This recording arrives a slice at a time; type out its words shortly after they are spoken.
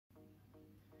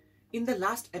In the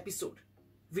last episode,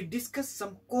 we discussed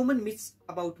some common myths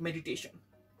about meditation.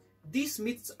 These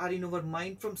myths are in our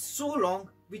mind from so long,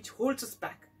 which holds us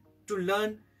back to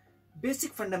learn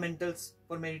basic fundamentals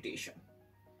for meditation.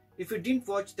 If you didn't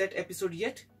watch that episode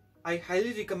yet, I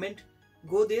highly recommend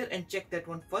go there and check that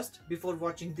one first before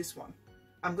watching this one.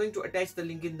 I'm going to attach the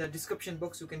link in the description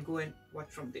box. You can go and watch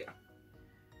from there.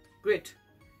 Great.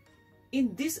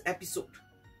 In this episode,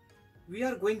 we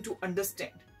are going to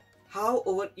understand how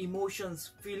our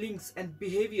emotions, feelings and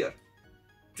behavior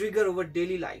trigger our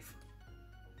daily life,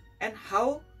 and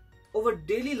how our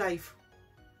daily life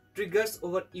triggers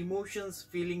our emotions,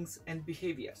 feelings and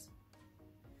behaviors.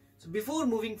 So before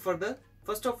moving further,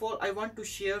 first of all, I want to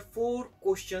share 4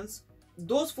 questions.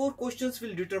 Those 4 questions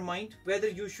will determine whether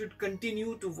you should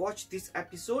continue to watch this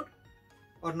episode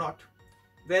or not,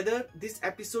 whether this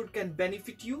episode can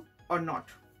benefit you or not.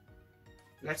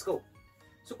 Let's go.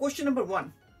 So question number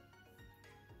 1.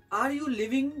 Are you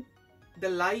living the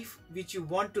life which you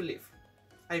want to live?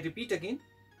 I repeat again.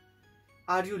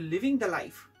 Are you living the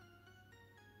life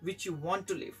which you want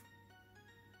to live?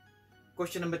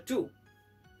 Question number 2.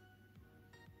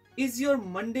 Is your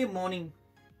Monday morning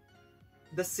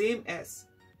the same as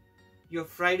your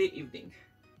Friday evening?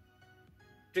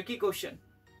 Tricky question.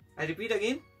 I repeat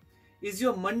again. Is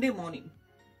your Monday morning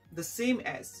the same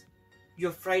as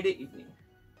your Friday evening?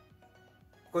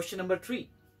 Question number 3.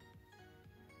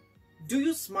 Do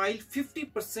you smile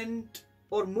 50%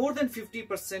 or more than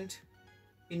 50%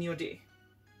 in your day?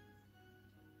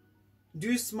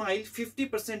 Do you smile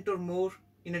 50% or more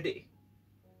in a day?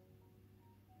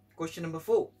 Question number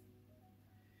 4.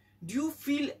 Do you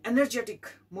feel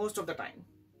energetic most of the time?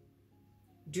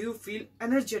 Do you feel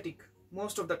energetic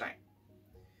most of the time?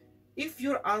 If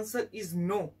your answer is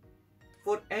no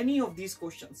for any of these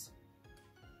questions,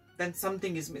 then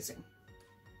something is missing.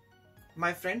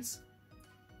 My friends,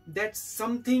 that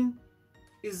something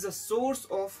is the source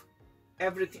of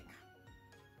everything.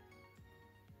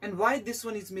 And why this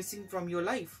one is missing from your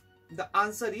life? The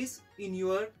answer is in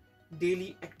your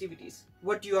daily activities.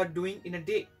 What you are doing in a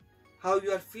day, how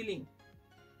you are feeling,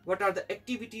 what are the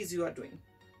activities you are doing.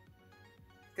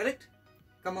 Correct?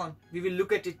 Come on, we will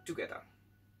look at it together.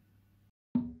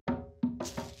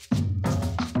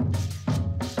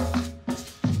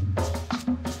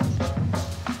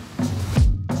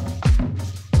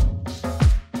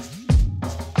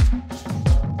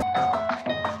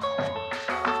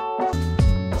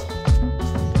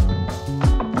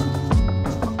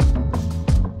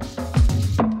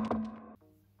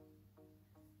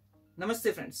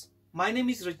 Namaste friends, my name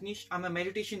is Rajnish. I'm a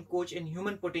meditation coach and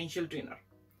human potential trainer.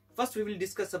 First we will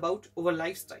discuss about our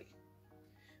lifestyle.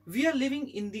 We are living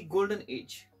in the golden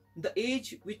age, the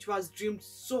age which was dreamed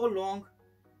so long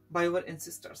by our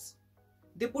ancestors.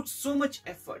 They put so much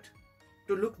effort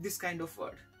to look this kind of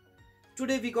world.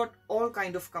 Today we got all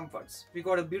kind of comforts. We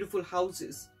got a beautiful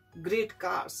houses, great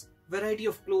cars, variety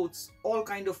of clothes, all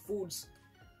kind of foods,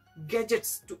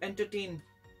 gadgets to entertain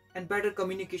and better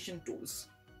communication tools.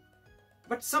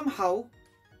 But somehow,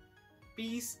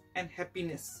 peace and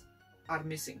happiness are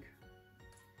missing.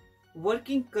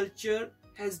 Working culture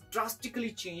has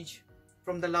drastically changed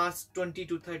from the last 20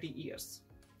 to 30 years.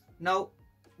 Now,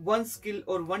 one skill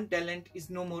or one talent is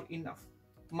no more enough.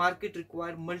 Market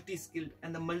require multi-skilled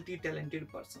and the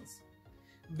multi-talented persons.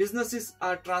 Businesses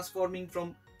are transforming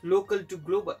from local to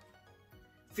global.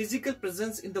 Physical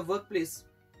presence in the workplace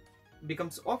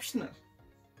becomes optional.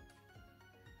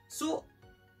 So,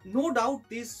 no doubt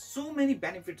there's so many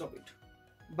benefits of it,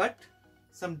 but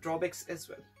some drawbacks as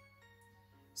well.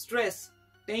 Stress,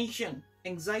 tension,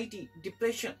 anxiety,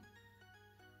 depression.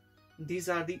 These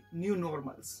are the new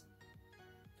normals.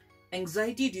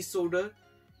 Anxiety disorder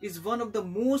is one of the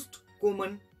most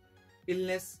common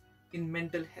illness in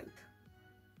mental health.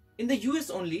 In the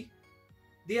US only,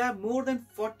 there are more than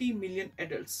 40 million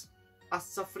adults are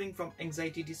suffering from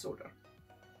anxiety disorder.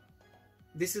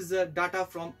 This is the data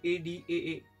from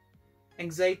ADAA,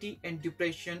 Anxiety and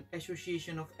Depression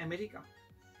Association of America.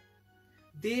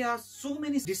 There are so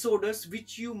many disorders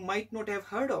which you might not have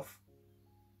heard of.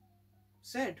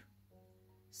 SAD.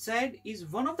 SAD is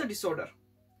one of the disorder,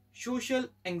 social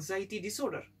anxiety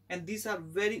disorder, and these are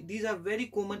very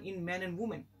common in men and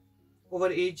women over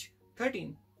age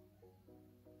 13.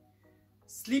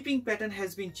 Sleeping pattern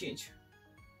has been changed.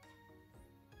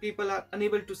 People are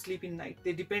unable to sleep in night.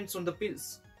 They depend on the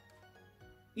pills.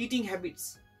 Eating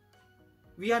habits.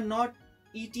 We are not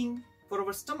eating for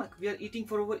our stomach. We are eating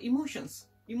for our emotions.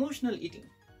 Emotional eating.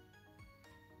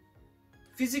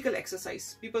 Physical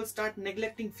exercise. People start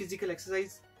neglecting physical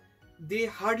exercise. They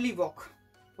hardly walk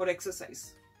for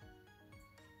exercise.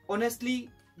 Honestly,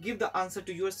 give the answer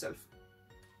to yourself.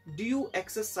 Do you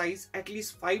exercise at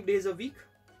least 5 days a week?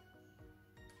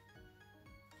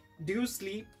 Do you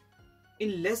sleep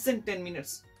in less than 10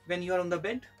 minutes when you are on the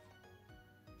bed?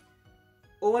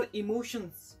 Our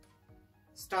emotions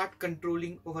start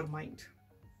controlling our mind.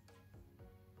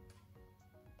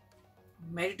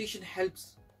 Meditation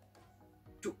helps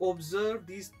to observe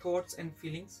these thoughts and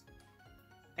feelings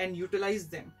and utilize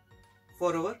them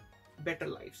for our better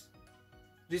lives.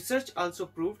 Research also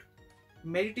proved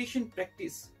meditation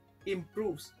practice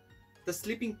improves the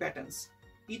sleeping patterns,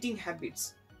 eating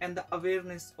habits, and the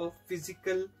awareness of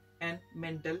physical and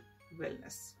mental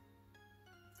wellness.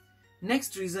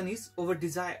 Next reason is our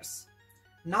desires.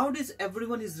 Nowadays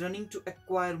everyone is running to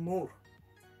acquire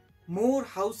more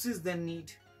houses than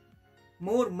need,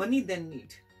 more money than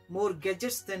need, more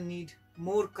gadgets than need,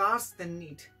 more cars than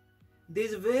need. There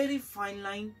is a very fine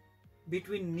line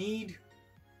between need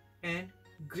and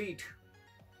greed.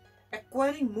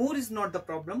 Acquiring more is not the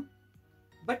problem,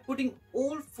 but putting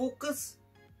all focus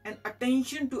and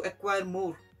attention to acquire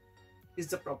more is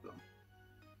the problem.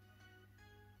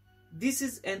 This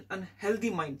is an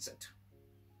unhealthy mindset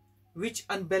which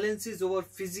unbalances our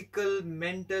physical,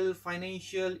 mental,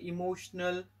 financial,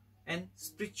 emotional, and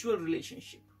spiritual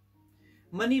relationship.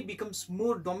 Money becomes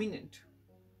more dominant.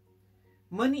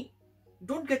 Money,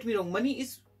 don't get me wrong, money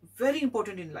is very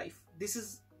important in life. This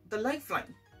is the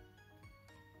lifeline.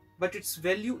 But its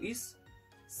value is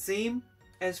same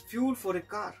as fuel for a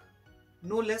car.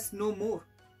 No less, no more.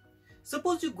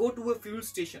 Suppose you go to a fuel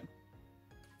station,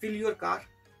 fill your car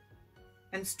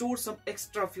and store some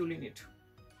extra fuel in it.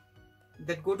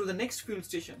 Then go to the next fuel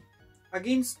station,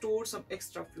 again store some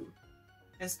extra fuel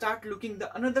and start looking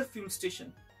the another fuel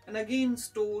station and again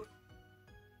store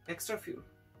extra fuel.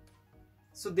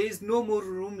 So there is no more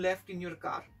room left in your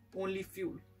car, only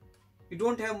fuel. You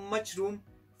don't have much room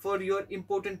for your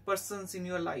important persons in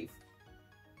your life,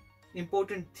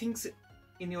 important things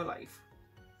in your life.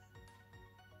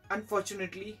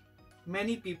 Unfortunately,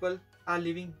 many people are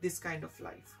living this kind of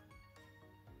life.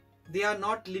 They are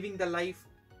not living the life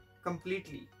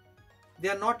completely. They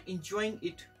are not enjoying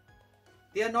it.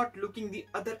 They are not looking the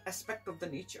other aspect of the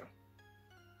nature.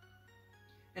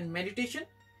 And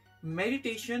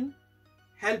meditation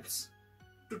helps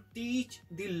to teach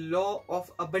the law of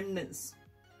abundance.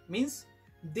 Means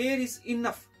there is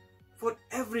enough for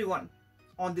everyone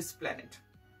on this planet.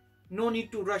 No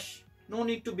need to rush. No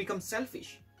need to become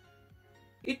selfish.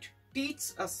 It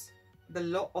teaches us the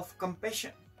law of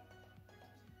compassion.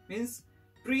 Means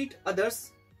treat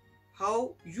others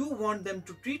how you want them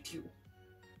to treat you.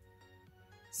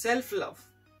 Self-love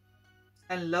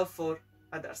and love for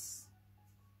others.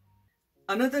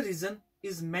 Another reason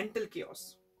is mental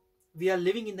chaos. We are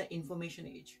living in the information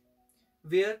age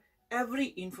where every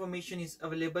information is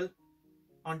available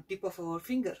on tip of our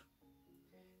finger.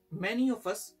 Many of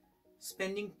us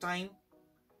spending time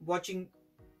watching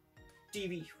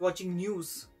TV, watching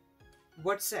news,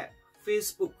 WhatsApp,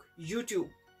 Facebook, YouTube,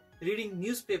 reading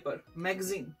newspaper,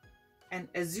 magazine, and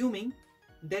assuming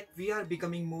that we are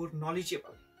becoming more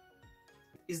knowledgeable.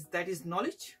 Is that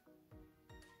knowledge?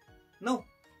 No,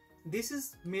 this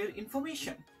is mere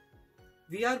information.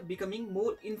 We are becoming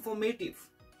more informative,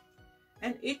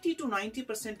 and 80 to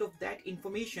 90% of that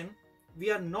information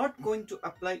we are not going to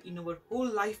apply in our whole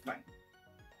lifetime,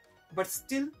 but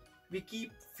still we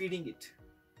keep feeding it.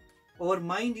 Our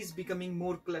mind is becoming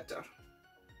more cluttered.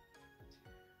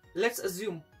 Let's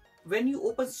assume when you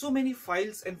open so many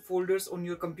files and folders on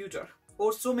your computer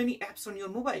or so many apps on your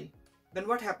mobile, then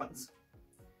what happens?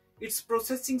 Its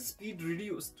processing speed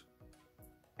reduced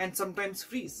and sometimes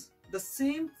freeze. The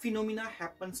same phenomena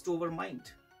happens to our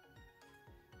mind.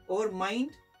 Our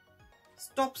mind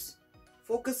stops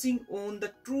focusing on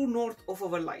the true north of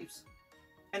our lives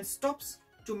and stops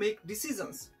to make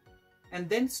decisions and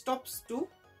then stops to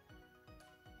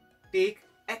take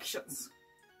actions.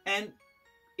 And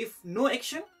if no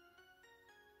action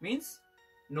means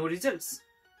no results.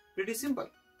 Pretty simple.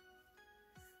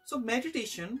 So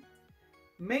meditation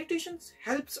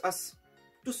helps us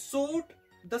to sort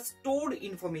the stored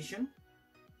information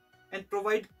and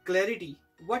provide clarity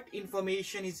what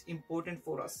information is important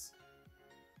for us,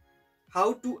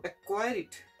 how to acquire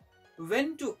it,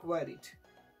 when to acquire it,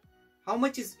 how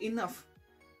much is enough,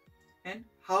 and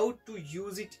how to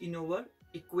use it in our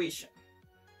equation.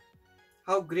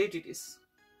 How great it is.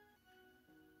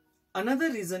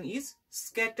 Another reason is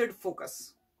scattered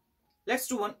focus. Let's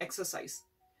do one exercise.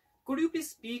 Could you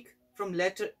please speak from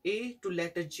letter A to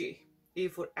letter J? A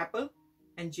for apple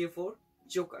and J for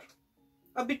joker.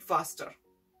 A bit faster.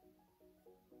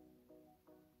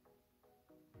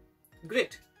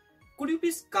 Great. Could you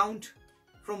please count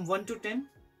from 1 to 10,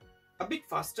 a bit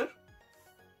faster.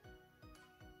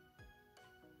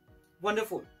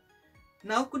 Wonderful.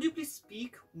 Now could you please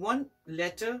speak one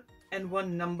letter and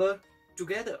one number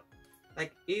together,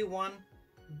 like A1,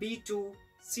 B2,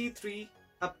 C3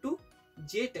 up to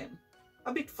J10,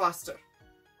 a bit faster.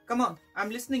 Come on, I'm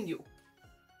listening you.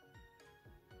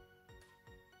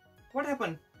 What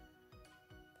happened?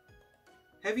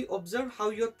 Have you observed how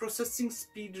your processing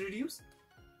speed reduced?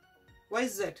 Why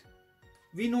is that?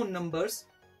 We know numbers,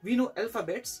 we know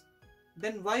alphabets,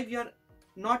 then why we are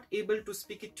not able to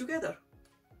speak it together?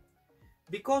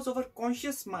 Because our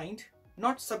conscious mind,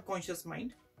 not subconscious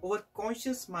mind, our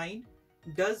conscious mind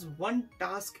does one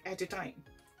task at a time.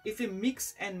 If we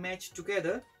mix and match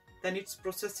together, then its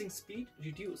processing speed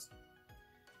reduced.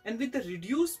 And with the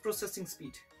reduced processing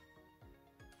speed,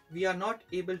 we are not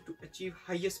able to achieve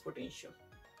highest potential.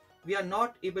 We are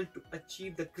not able to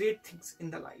achieve the great things in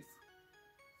the life.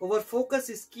 Our focus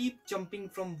is keep jumping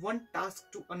from one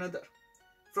task to another,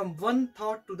 from one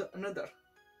thought to the another.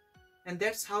 And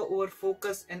that's how our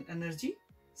focus and energy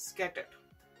scattered.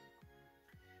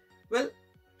 Well,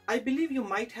 I believe you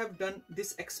might have done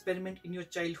this experiment in your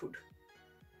childhood.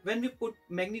 When we put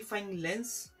magnifying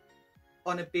lens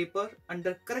on a paper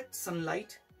under correct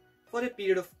sunlight for a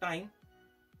period of time,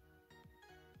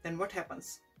 then what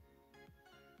happens?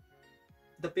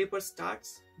 The paper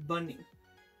starts burning.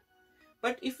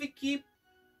 But if we keep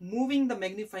moving the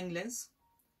magnifying lens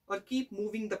or keep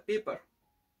moving the paper,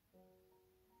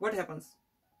 what happens?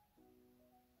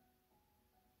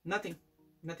 Nothing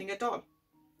at all.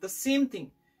 The same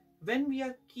thing, when we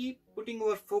are keep putting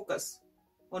our focus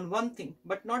on one thing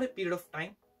but not a period of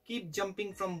time, keep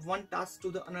jumping from one task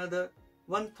to the another,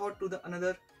 one thought to the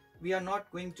another, we are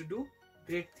not going to do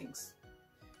great things.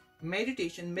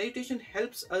 Meditation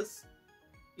helps us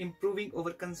improving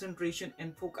our concentration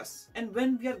and focus. And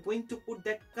when we are going to put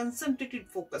that concentrated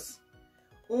focus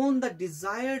on the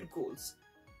desired goals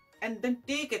and then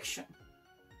take action,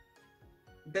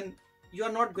 then you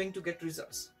are not going to get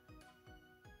results.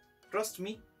 Trust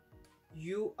me,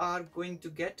 you are going to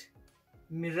get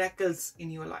miracles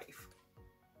in your life.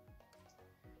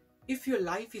 If your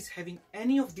life is having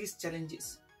any of these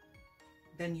challenges,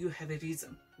 then you have a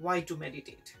reason why to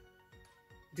meditate.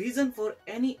 Reason for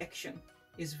any action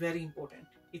is very important.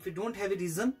 If you don't have a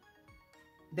reason,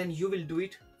 then you will do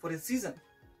it for a season.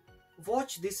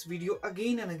 Watch this video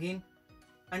again and again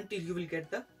until you will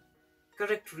get the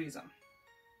correct reason.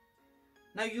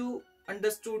 Now you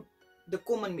understood the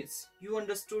common myths. You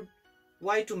understood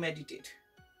why to meditate.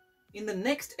 In the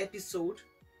next episode,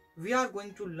 we are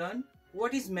going to learn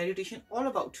what is meditation all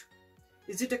about.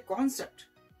 Is it a concept,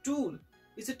 tool?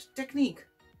 Is it a technique?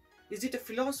 Is it a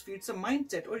philosophy? It's a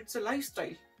mindset, or it's a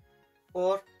lifestyle,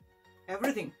 or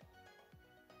everything?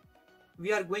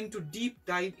 We are going to deep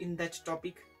dive in that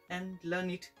topic and learn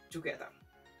it together.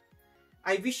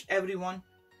 I wish everyone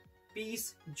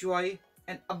peace, joy,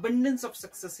 and abundance of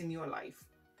success in your life.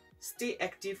 Stay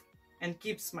active and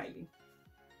keep smiling.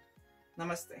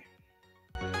 Namaste.